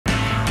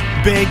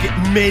Big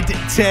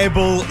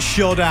mid-table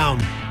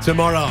showdown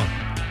tomorrow.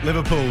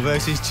 Liverpool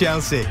versus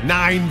Chelsea.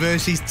 9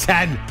 versus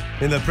 10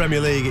 in the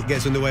Premier League. It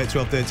gets underway at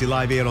 12:30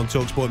 live here on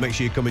talkSPORT. Make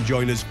sure you come and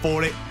join us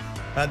for it.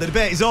 The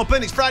debate is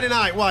open. It's Friday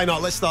night. Why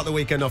not? Let's start the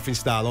weekend off in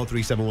style.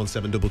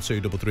 03717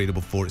 22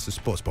 3344. It's the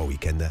SportsBall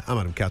weekend there. I'm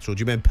Adam Cattrall.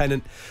 Jermaine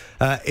Pennant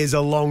is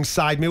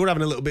alongside me. We're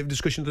having a little bit of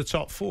discussion of the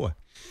top four.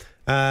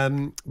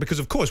 Because,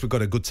 of course, we've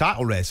got a good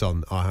title race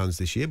on our hands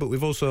this year, but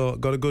we've also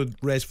got a good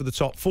race for the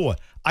top four.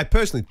 I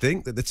personally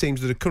think that the teams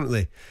that are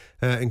currently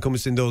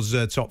encompassing those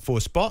top four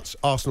spots,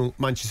 Arsenal,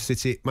 Manchester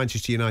City,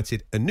 Manchester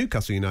United and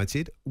Newcastle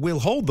United, will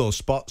hold those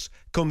spots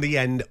come the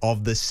end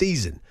of the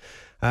season.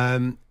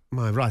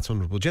 My right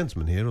honourable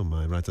gentleman here on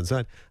my right-hand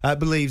side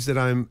believes that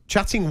I'm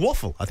chatting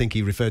waffle, I think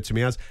he referred to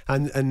me as,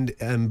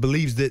 and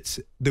believes that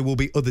there will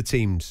be other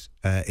teams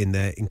in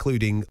there,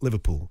 including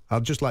Liverpool.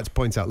 I'd just like to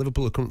point out,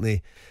 Liverpool are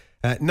currently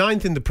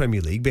 9th in the Premier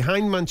League.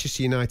 Behind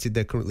Manchester United,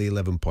 they're currently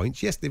 11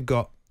 points. Yes, they've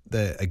got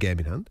a game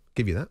in hand,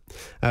 give you that.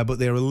 But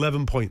they're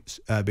 11 points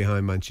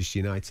behind Manchester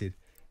United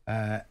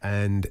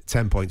and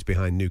 10 points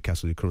behind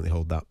Newcastle, who currently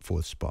hold that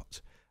 4th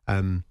spot.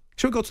 Shall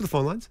we go to the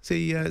phone lines,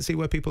 see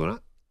where people are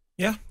at?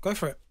 Yeah, go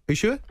for it. Are you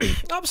sure?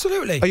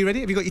 Absolutely. Are you ready?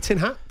 Have you got your tin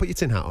hat? Put your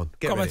tin hat on.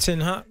 Got my tin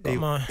hat. Got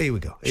my here we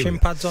go. shin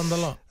pads on the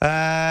lot.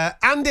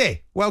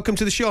 Andy, welcome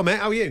to the show, mate.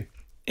 How are you?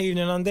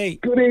 Evening, Andy.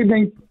 Good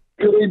evening.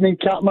 Good evening,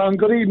 Catman.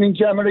 Good evening,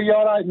 Gemma. Are you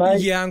all right,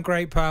 mate? Yeah, I'm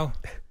great, pal.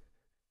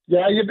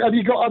 Yeah, have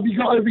you got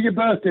over your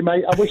birthday,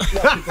 mate? I wish you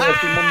happy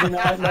birthday Monday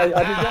night, mate.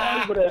 Have you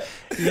got over it?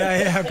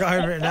 Yeah, I've got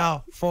over it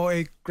now.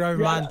 40, grown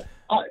man.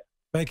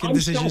 Making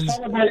decisions.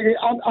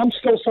 I'm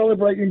still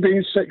celebrating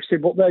being 60,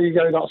 but there you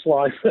go, that's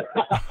life.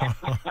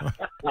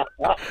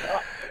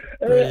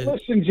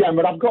 Listen,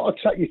 Gemma, I've got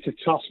to take you to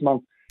task,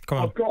 man. Come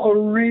on. I've got to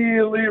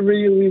really,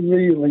 really,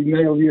 really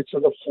nail you to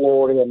the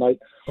floor here, mate.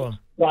 Go on.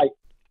 Right.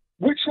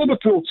 Which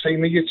Liverpool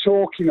team are you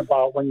talking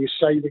about when you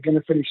say they're going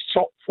to finish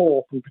top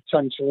 4 and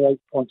potentially 8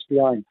 points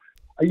behind?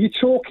 Are you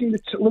talking the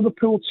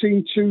Liverpool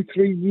team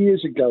 2-3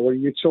 years ago, or are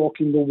you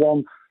talking the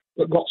one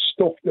that got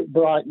stuffed at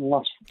Brighton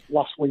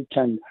last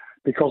weekend?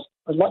 Because,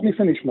 let me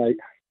finish, mate,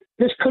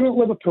 this current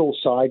Liverpool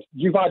side,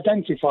 you've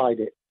identified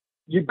it.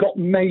 You've got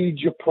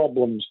major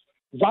problems.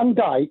 Van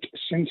Dijk,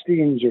 since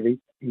the injury,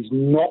 is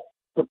not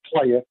the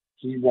player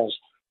he was.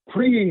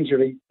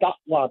 Pre-injury, that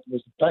lad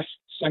was the best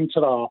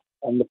centre-half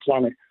on the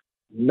planet.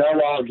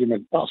 No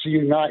argument. That's a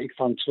United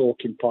fan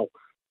talking, Paul.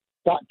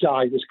 That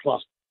guy was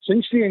class.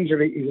 Since the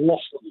injury, he's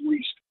lost at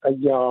least a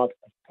yard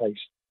of pace.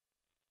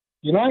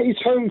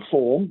 United's home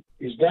form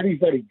is very,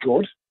 very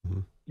good. Mm-hmm.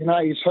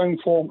 United's home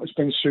form has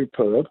been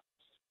superb.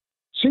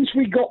 Since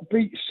we got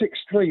beat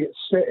 6-3 at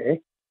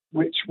City,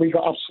 which we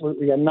got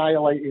absolutely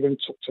annihilated and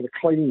took to the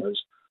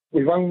cleaners,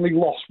 we've only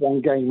lost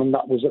one game, and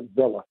that was at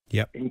Villa.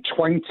 Yep. In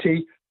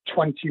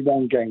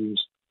 21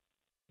 games.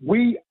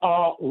 We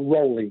are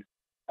rolling.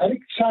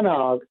 Erik Ten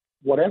Hag,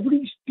 whatever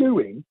he's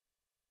doing,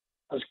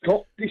 has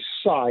got this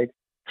side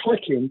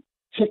clicking,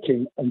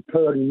 ticking and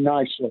purring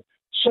nicely.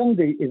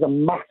 Sunday is a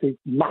massive,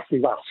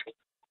 massive ask.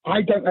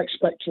 I don't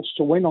expect us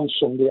to win on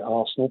Sunday at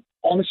Arsenal.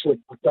 Honestly,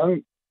 I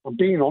don't. I'm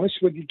being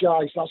honest with you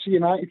guys. That's a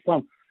United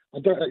fan. I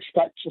don't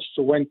expect us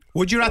to win.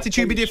 Would your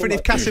attitude be different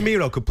if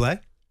Casemiro could play?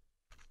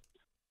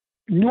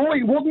 No,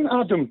 it wouldn't,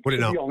 Adam, Would it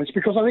to not? be honest,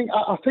 because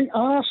I think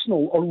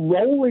Arsenal are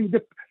rolling.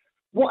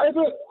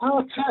 Whatever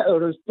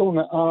Arteta has done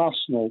at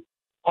Arsenal,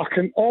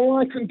 all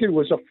I can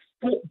do as a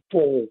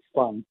football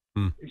fan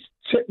is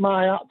tip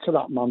my hat to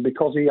that man,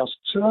 because he has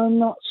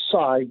turned that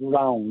side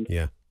round.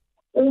 Yeah.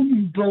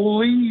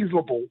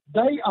 Unbelievable.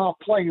 They are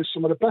playing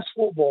some of the best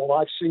football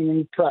I've seen in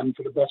the Prem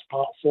for the best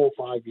part of 4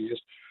 or 5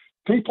 years.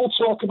 People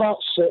talk about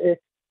City.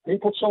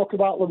 People talk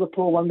about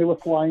Liverpool when they were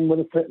playing with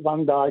a fit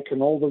Van Dijk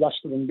and all the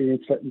rest of them being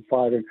fit and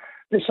firing.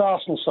 This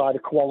Arsenal side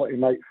of quality,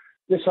 mate.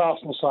 This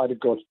Arsenal side of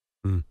good.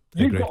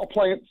 You've got to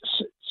play it.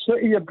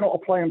 City, you've got to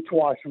play them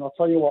twice, and I'll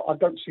tell you what, I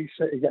don't see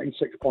City getting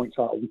 6 points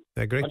out of them.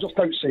 I agree. I just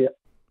don't see it.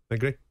 I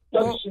agree.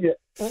 See it.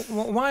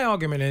 Well, my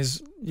argument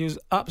is you was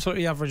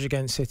absolutely average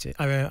against City,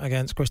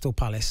 against Crystal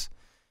Palace,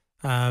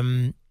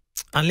 and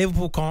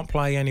Liverpool can't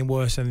play any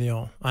worse than they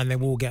are, and they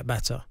will get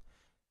better.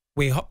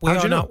 How do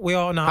you know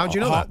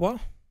that? What?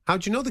 How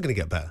do you know they're going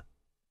to get better?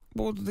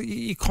 Well,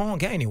 you can't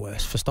get any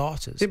worse for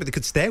starters. Yeah, but they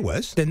could stay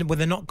worse. They're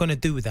not going to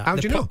do that. How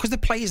do you know? Because the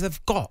players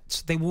they've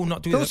got, they will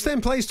not do that. Those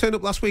same players turned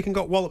up last week and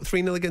got walloped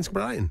 3-0 against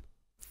Brighton.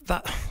 Do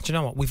you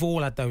know what? We've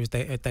all had those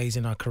days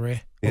in our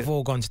career. Yeah. We've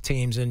all gone to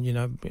teams and,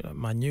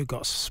 Man Utd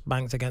got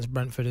spanked against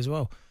Brentford as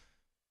well.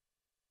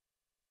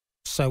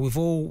 So we've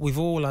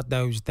all had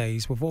those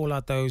days. We've all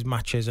had those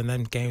matches and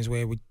then games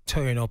where we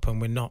turn up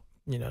and we're not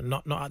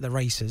at the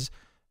races.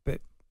 But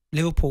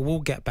Liverpool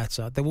will get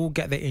better. They will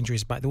get their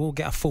injuries back. They will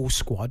get a full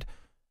squad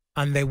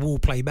and they will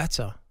play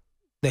better.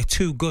 They're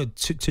too good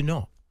to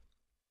not.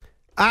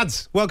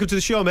 Ads, welcome to the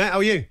show, mate. How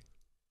are you?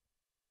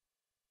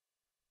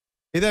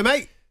 You there,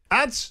 mate?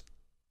 Ads?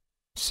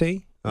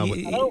 See? Oh,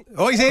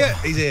 he's here.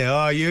 He's here.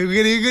 Oh,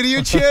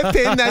 you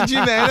chirping then,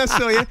 Jermaine. I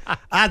saw you.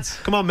 Ads,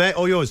 come on, mate.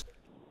 All yours.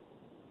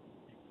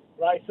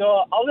 Right, so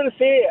I was going to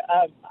say,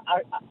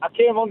 I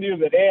came on the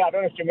other day, I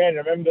don't know if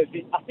Jermaine remembers,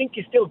 I think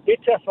he's still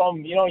bitter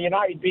from,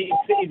 United beating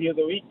City the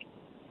other week.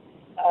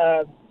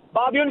 But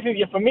I'll be honest with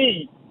you, for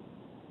me,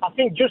 I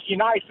think just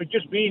United for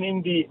just being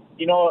in the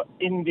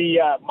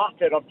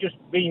matter of just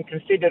being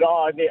considered,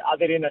 are they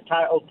in a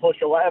title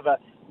push or whatever,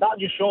 that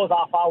just shows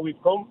how far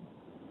we've come.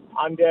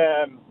 And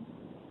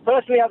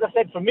personally, as I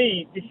said, for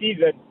me, this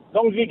season, as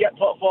long as we get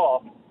top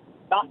 4,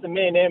 that's the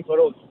main aim for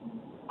us.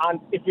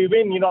 And if we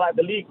win, like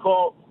the League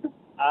Cup,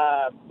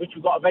 which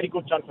we've got a very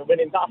good chance of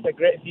winning, that's a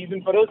great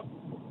season for us.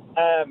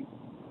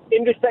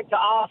 In respect to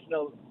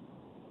Arsenal,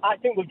 I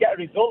think we'll get a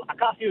result. I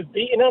can't see us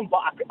beating them, but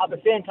at the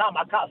same time,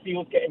 I can't see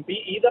us getting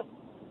beat either.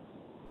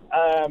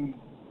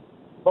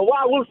 But what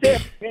I will say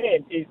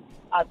is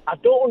I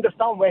don't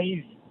understand where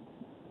he's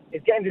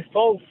getting this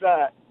false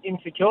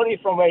insecurity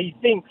from, where he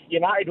thinks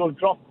United will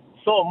drop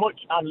so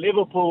much and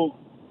Liverpool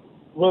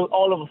will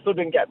all of a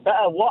sudden get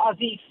better. What has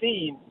he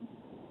seen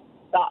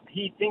that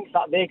he thinks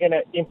that they're going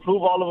to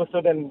improve all of a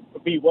sudden,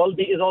 be world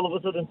beaters all of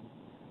a sudden?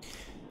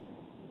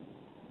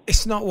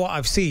 It's not what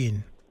I've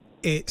seen.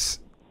 It's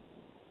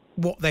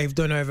what they've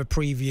done over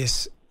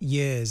previous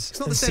years. It's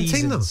not the same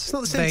team, though. It's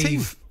not the same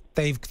team.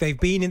 They've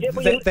been in.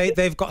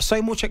 They've got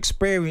so much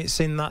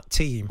experience in that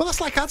team. Well, that's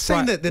like I'd say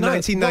that the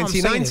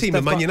 1999 team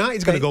of Man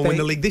United's going to go and win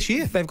the league this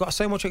year. They've got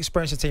so much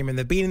experience in the team, and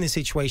they've been in this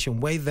situation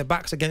where their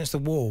backs against the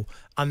wall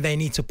and they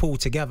need to pull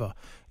together.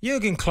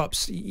 Jurgen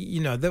Klopp's,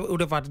 they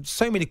would have had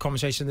so many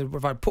conversations. They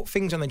would have put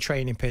things on the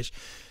training pitch.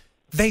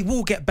 They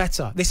will get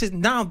better. This is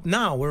now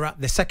we're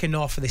at the second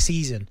half of the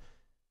season,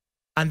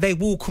 and they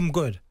will come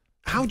good.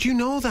 How do you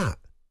know that?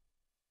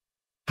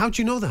 How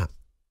do you know that?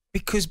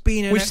 Because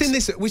being we've seen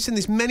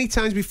this many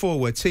times before,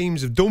 where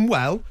teams have done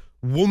well,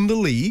 won the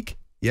league,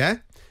 yeah,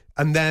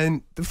 and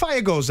then the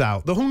fire goes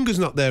out, the hunger's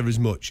not there as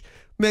much.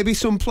 Maybe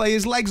some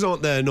players' legs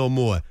aren't there no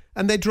more,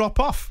 and they drop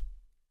off.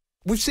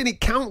 We've seen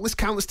it countless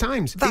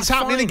times. It's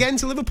happening again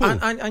to Liverpool.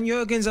 And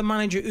Jurgen's a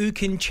manager who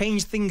can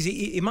change things.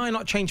 He might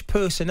not change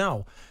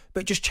personnel,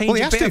 but just change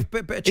he has to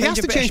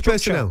change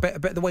personnel.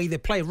 But the way they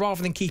play,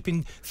 rather than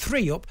keeping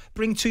 3 up,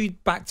 bring 2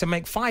 back to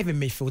make 5 in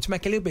midfield, to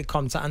make a little bit of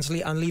contact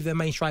and leave their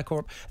main striker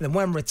up. And then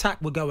when we attack,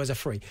 we'll go as a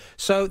 3.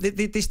 So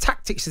there's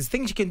tactics, there's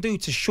things you can do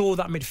to shore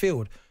that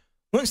midfield.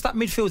 Once that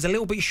midfield's a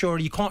little bit surer,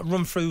 you can't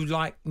run through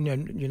like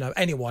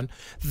anyone,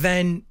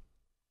 then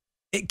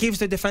it gives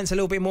the defence a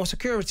little bit more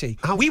security.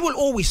 We will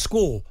always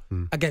score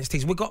against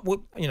teams.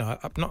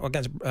 Not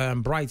against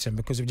Brighton,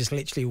 because it just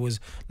literally was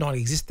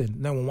non-existent.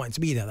 No one wanted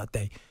to be there that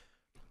day.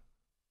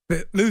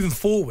 But moving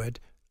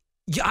forward,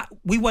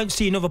 we won't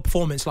see another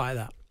performance like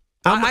that.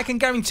 I can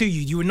guarantee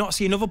you will not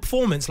see another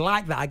performance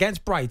like that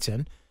against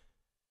Brighton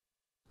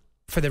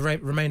for the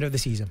remainder of the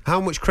season. How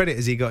much credit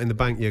has he got in the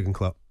bank, Jurgen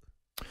Klopp?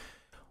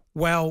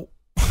 Well,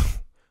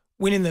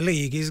 winning the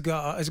league, he's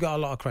got a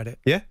lot of credit.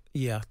 Yeah?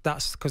 Yeah,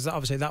 that's because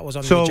obviously that was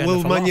on the agenda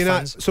for a lot of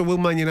fans. So will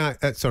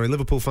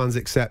Liverpool fans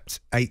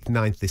accept 8th,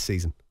 9th this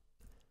season?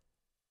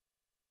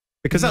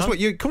 Because that's what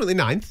you're currently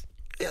 9th.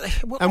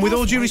 Well, and with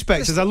all due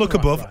respect, as I look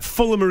above,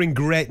 Fulham are in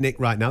great nick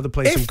right now. They're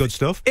playing some good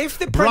stuff.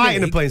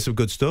 Brighton are playing some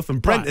good stuff,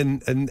 and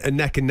Brenton and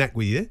neck and neck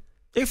with you.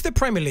 If the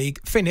Premier League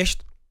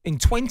finished in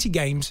 20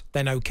 games,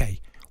 then okay.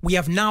 We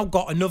have now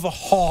got another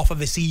half of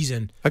the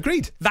season.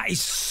 Agreed. That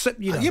is,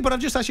 Yeah, but I've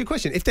just asked you a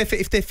question. If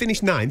they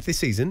finish 9th this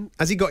season,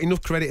 has he got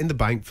enough credit in the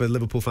bank for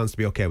Liverpool fans to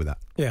be okay with that?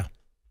 Yeah.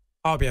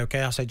 I'll be okay.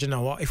 I'll say, do you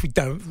know what? If you're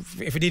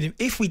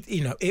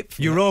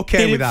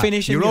okay with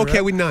that. You're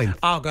okay with 9th.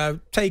 I'll go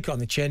take it on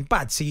the chin.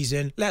 Bad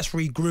season. Let's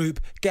regroup.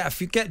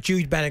 Get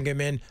Jude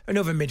Bellingham in.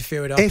 Another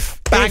midfielder.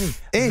 There's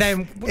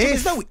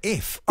no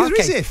if. There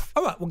is if.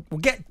 All right,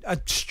 we'll get a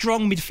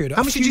strong midfielder.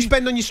 How much did you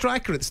spend on your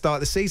striker at the start of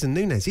the season,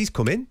 Núñez? He's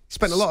come in.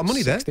 Spent a lot of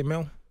money there. 60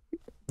 mil.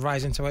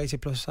 Rising to 80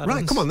 plus add-ons.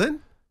 Right, come on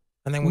then.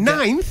 And then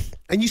 9th,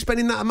 and you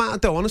spending that amount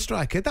of dough on a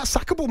striker? That's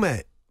sackable,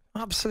 mate.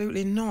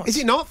 Absolutely not. Is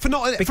it not? For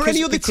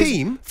any other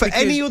team,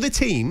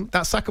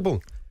 that's sackable.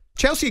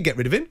 Chelsea would get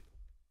rid of him.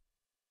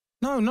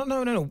 No.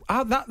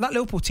 That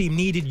Liverpool team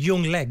needed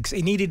young legs.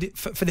 It needed it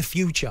for the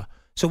future.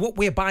 So what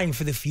we're buying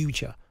for the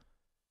future,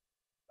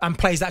 and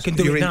players that can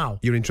do it now.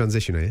 You're in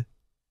transition, are you?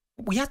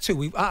 We had to.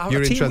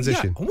 You're in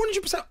transition.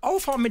 100%. All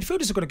of our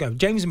midfielders are going to go.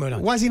 James Murray.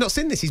 Why has he not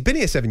seen this? He's been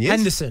here 7 years.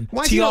 Henderson.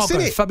 Why has he not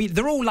seen it? Fabi,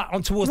 they're all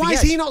on towards the edge. Why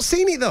has he not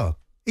seen it though?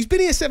 He's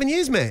been here 7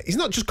 years, mate. He's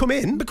not just come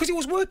in. Because it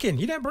was working.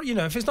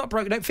 If it's not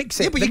broken, don't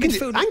fix it. Yeah, but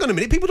hang on a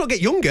minute. People don't get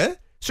younger.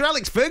 Sir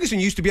Alex Ferguson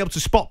used to be able to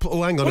spot.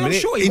 Oh, hang on a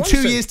minute. In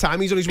 2 years' time,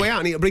 he's on his way out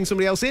and he'll bring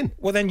somebody else in.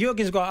 Well, then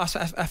Jurgen's got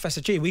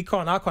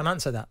FSG. I can't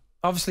answer that.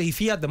 Obviously, if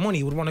he had the money,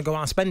 he would want to go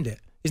out and spend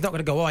it. He's not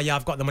going to go, oh, yeah,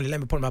 I've got the money. Let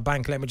me put it in my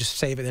bank. Let me just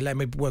save it. Let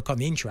me work on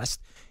the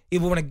interest. He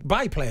would want to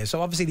buy players. So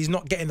obviously, he's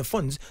not getting the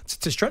funds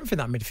to strengthen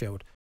that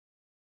midfield.